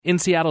In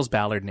Seattle's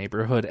Ballard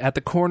neighborhood, at the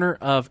corner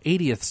of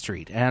 80th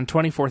Street and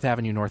 24th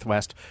Avenue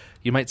Northwest,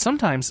 you might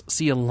sometimes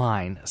see a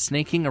line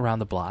snaking around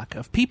the block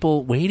of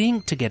people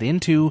waiting to get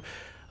into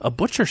a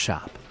butcher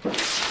shop.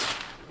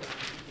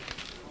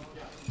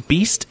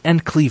 Beast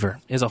and Cleaver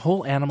is a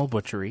whole animal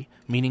butchery,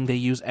 meaning they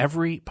use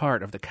every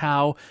part of the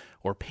cow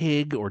or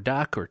pig or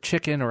duck or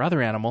chicken or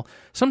other animal,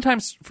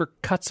 sometimes for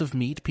cuts of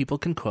meat people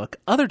can cook,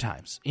 other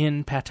times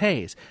in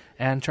pâtés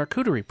and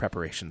charcuterie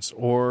preparations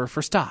or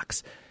for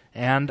stocks.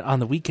 And on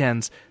the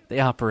weekends, they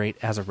operate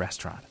as a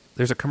restaurant.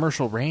 There's a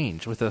commercial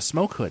range with a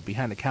smoke hood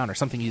behind the counter,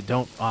 something you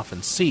don't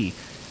often see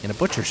in a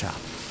butcher shop.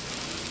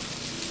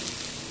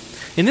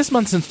 In this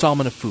month's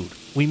installment of Food,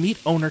 we meet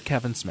owner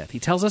Kevin Smith.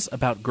 He tells us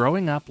about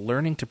growing up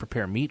learning to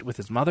prepare meat with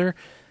his mother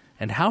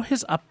and how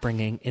his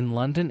upbringing in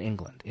London,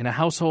 England, in a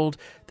household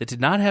that did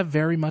not have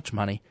very much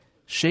money,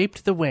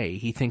 shaped the way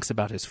he thinks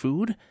about his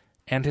food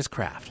and his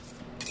craft.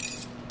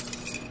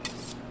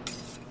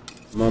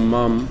 My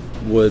mum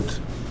would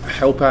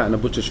help out in a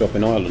butcher shop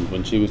in Ireland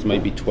when she was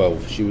maybe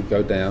 12. She would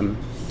go down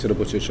to the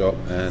butcher shop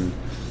and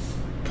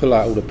pull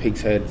out all the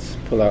pig's heads,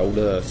 pull out all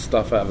the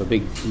stuff out of a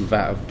big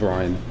vat of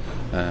brine,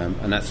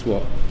 and that's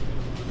what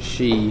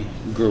she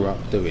grew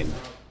up doing.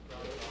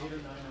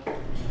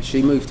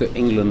 She moved to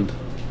England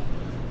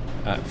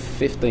at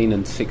 15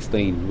 and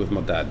 16 with my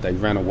dad. They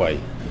ran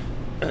away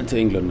to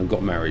England and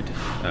got married.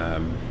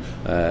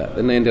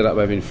 And they ended up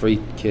having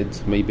 3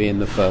 kids, me being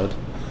the third.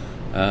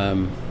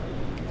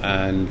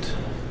 And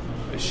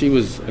she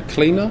was a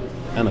cleaner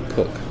and a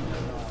cook.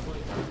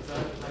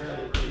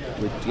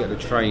 We'd get the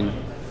train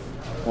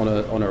on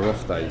her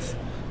off days,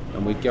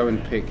 and we'd go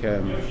and pick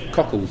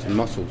cockles and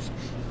mussels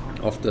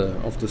off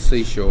the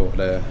seashore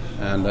there,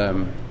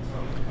 and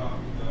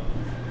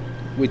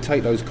we'd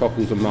take those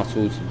cockles and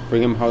mussels,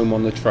 bring them home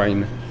on the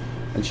train,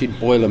 and she'd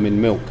boil them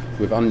in milk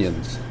with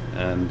onions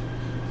and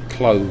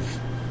clove,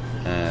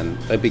 and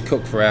they'd be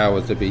cooked for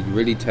hours. They'd be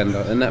really tender,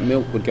 and that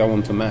milk would go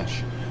on to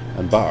mash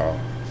and butter.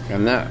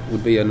 And that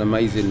would be an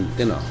amazing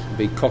dinner. It'd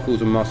be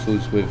cockles and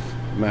mussels with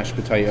mashed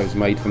potatoes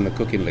made from the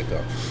cooking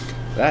liquor.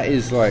 That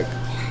is like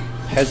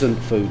peasant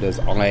food as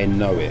I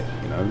know it,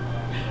 you know.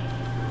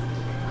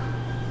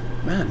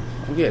 Man,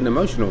 I'm getting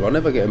emotional. I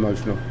never get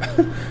emotional.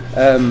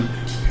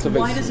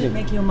 Why does it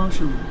make you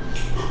emotional?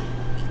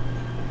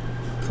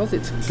 Because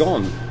it's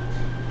gone.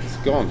 It's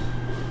gone.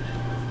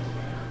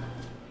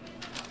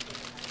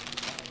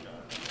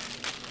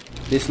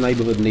 This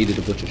neighbourhood needed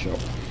a butcher shop.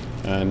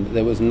 And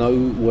there was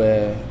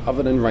nowhere,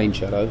 other than Rain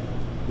Shadow,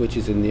 which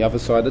is in the other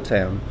side of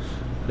town,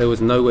 there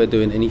was nowhere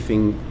doing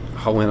anything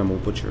whole animal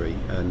butchery.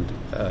 And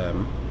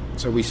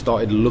so we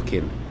started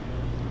looking.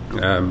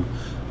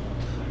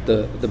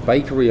 The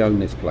bakery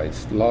owned this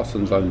place.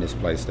 Larson's owned this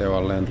place. They're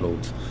our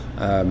landlords.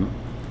 And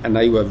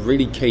they were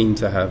really keen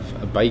to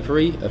have a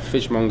bakery, a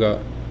fishmonger,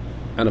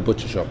 and a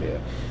butcher shop here.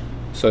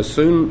 So as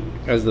soon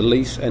as the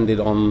lease ended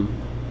on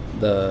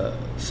the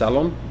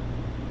salon,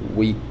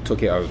 we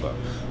took it over.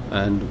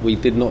 And we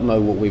did not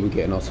know what we were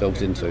getting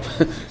ourselves into.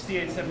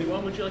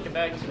 6871, would you like a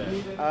bag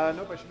today?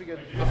 Nope, I should be good.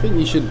 I think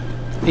you should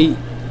eat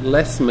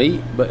less meat,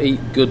 but eat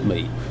good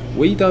meat.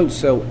 We don't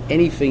sell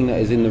anything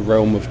that is in the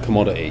realm of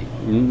commodity.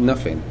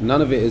 Nothing.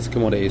 None of it is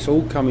commodity. It's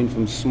all coming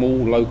from small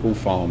local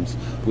farms.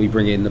 We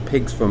bring in the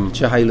pigs from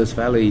Chehalis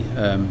Valley.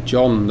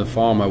 John, the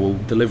farmer, will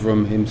deliver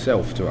them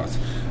himself to us.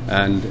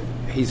 And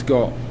he's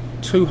got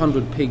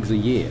 200 pigs a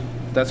year.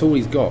 That's all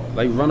he's got.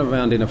 They run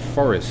around in a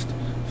forest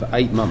for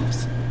 8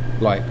 months.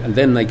 And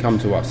then they come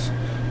to us.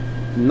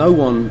 No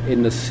one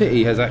in the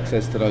city has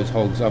access to those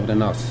hogs other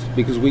than us,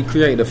 because we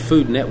created a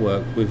food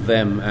network with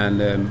them.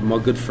 And my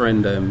good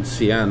friend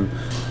Sian,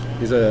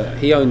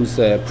 he owns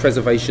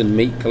Preservation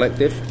Meat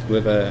Collective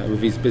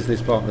with his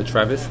business partner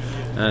Travis,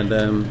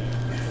 and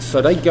so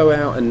they go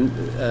out and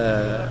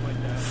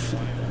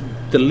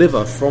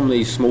deliver from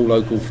these small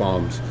local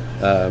farms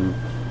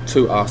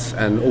to us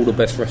and all the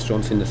best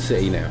restaurants in the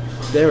city now.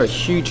 They're a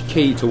huge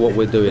key to what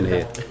we're doing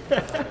here.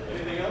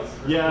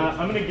 Yeah,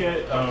 I'm going to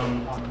get...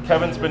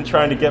 Kevin's been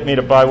trying to get me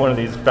to buy one of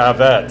these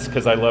bavettes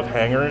because I love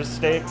hangers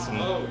steaks.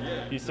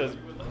 And he says...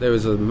 There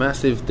is a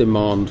massive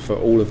demand for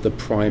all of the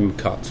prime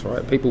cuts,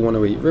 right? People want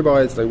to eat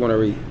ribeyes, they want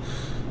to eat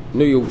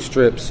New York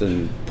strips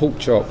and pork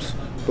chops.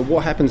 But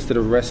what happens to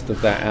the rest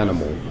of that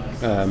animal?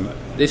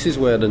 This is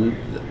where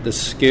the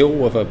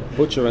skill of a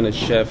butcher and a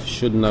chef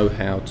should know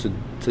how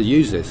to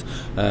use this.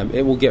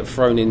 It will get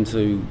thrown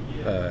into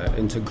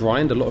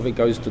grind. A lot of it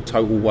goes to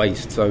total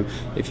waste. So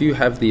if you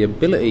have the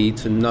ability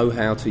to know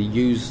how to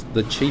use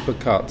the cheaper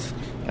cuts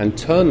and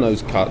turn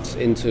those cuts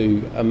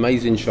into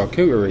amazing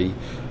charcuterie,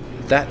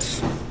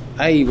 that's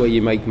A, where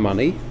you make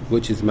money,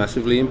 which is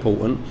massively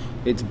important.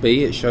 It's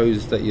B, it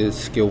shows that you're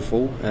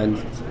skillful,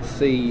 and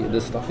C, the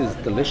stuff is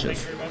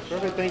delicious.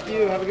 Perfect, thank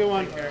you. Have a good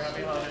one.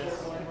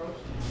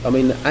 I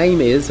mean, the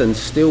aim is, and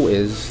still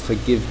is, to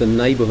give the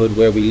neighbourhood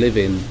where we live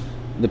in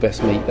the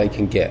best meat they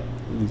can get.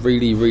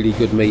 Really, really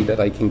good meat that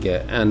they can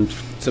get, and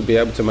to be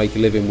able to make a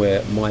living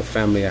where my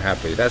family are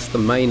happy. That's the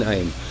main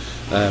aim.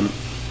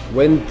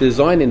 When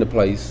designing the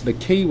place, the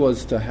key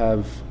was to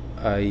have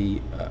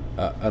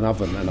an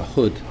oven and a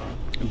hood,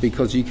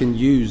 because you can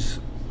use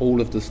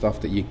all of the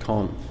stuff that you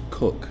can't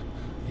cook.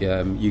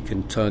 You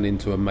can turn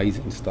into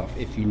amazing stuff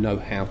if you know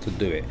how to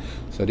do it.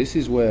 So this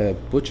is where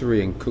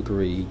butchery and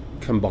cookery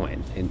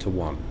combine into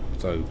one.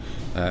 So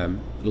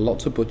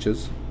lots of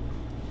butchers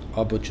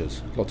are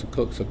butchers, lots of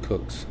cooks are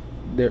cooks.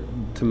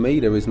 To me,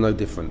 there is no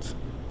difference.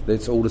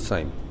 It's all the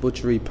same.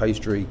 Butchery,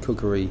 pastry,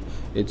 cookery,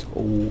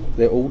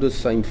 they're all the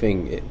same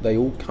thing. They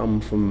all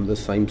come from the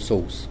same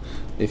source.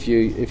 If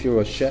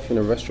you're a chef in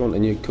a restaurant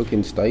and you're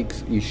cooking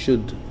steaks, you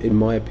should, in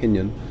my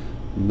opinion,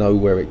 know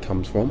where it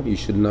comes from. You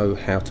should know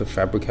how to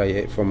fabricate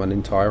it from an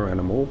entire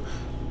animal,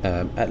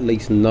 at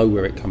least know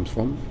where it comes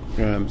from.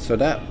 So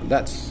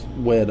that's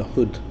where the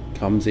hood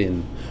comes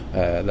in.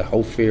 The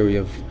whole theory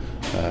of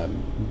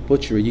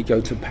butchery, you go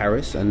to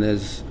Paris and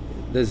there's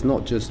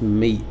not just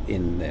meat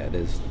in there,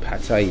 there's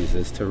pâtés,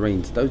 there's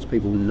terrines. Those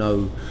people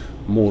know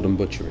more than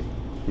butchery,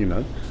 you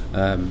know.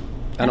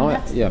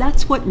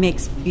 That's what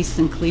makes Beast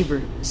and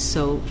Cleaver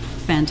so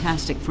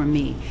fantastic for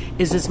me,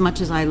 is as much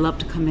as I love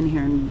to come in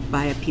here and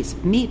buy a piece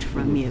of meat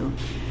from you,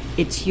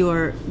 it's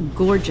your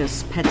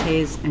gorgeous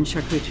pâtés and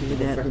charcuterie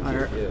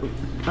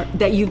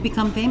that you've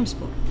become famous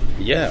for.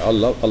 Yeah,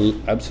 I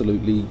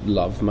absolutely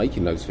love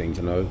making those things,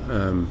 you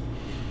know.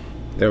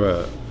 They're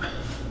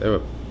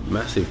a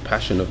massive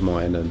passion of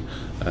mine, and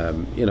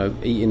you know,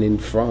 eating in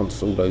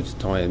France all those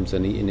times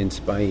and eating in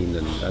Spain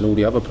and all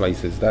the other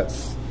places,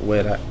 that's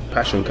where that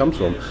passion comes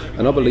from.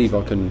 And I believe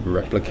I can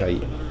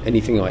replicate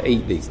anything I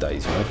eat these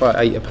days. You know, if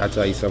I ate a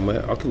pâté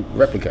somewhere, I can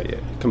replicate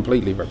it,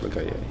 completely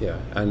replicate it. Yeah,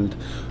 and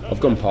I've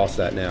gone past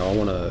that now.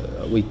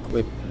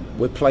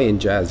 We're playing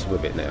jazz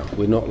with it now.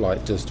 We're not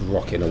like just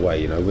rocking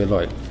away. You know,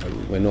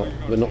 we're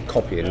not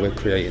copying. We're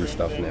creating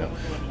stuff now.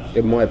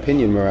 In my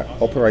opinion, we're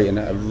operating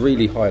at a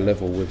really high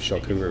level with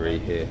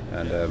charcuterie here,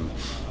 and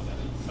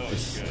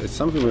it's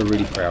something we're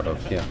really proud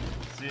of. Yeah.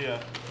 See ya.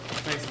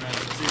 Thanks, man.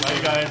 See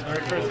you guys.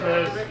 Merry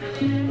Christmas.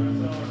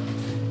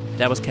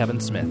 That was Kevin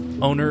Smith,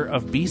 owner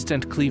of Beast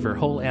and Cleaver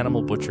Whole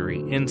Animal Butchery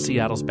in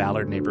Seattle's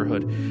Ballard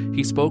neighborhood.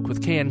 He spoke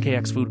with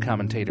KNKX food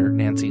commentator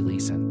Nancy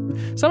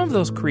Leeson. Some of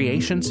those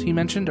creations he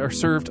mentioned are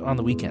served on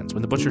the weekends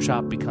when the butcher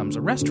shop becomes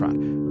a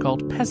restaurant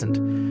called Peasant.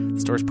 The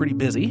store's pretty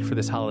busy for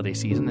this holiday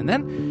season, and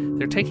then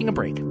they're taking a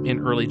break in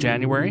early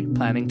January,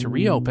 planning to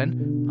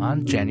reopen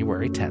on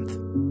January 10th.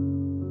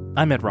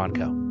 I'm Ed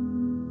Ronco.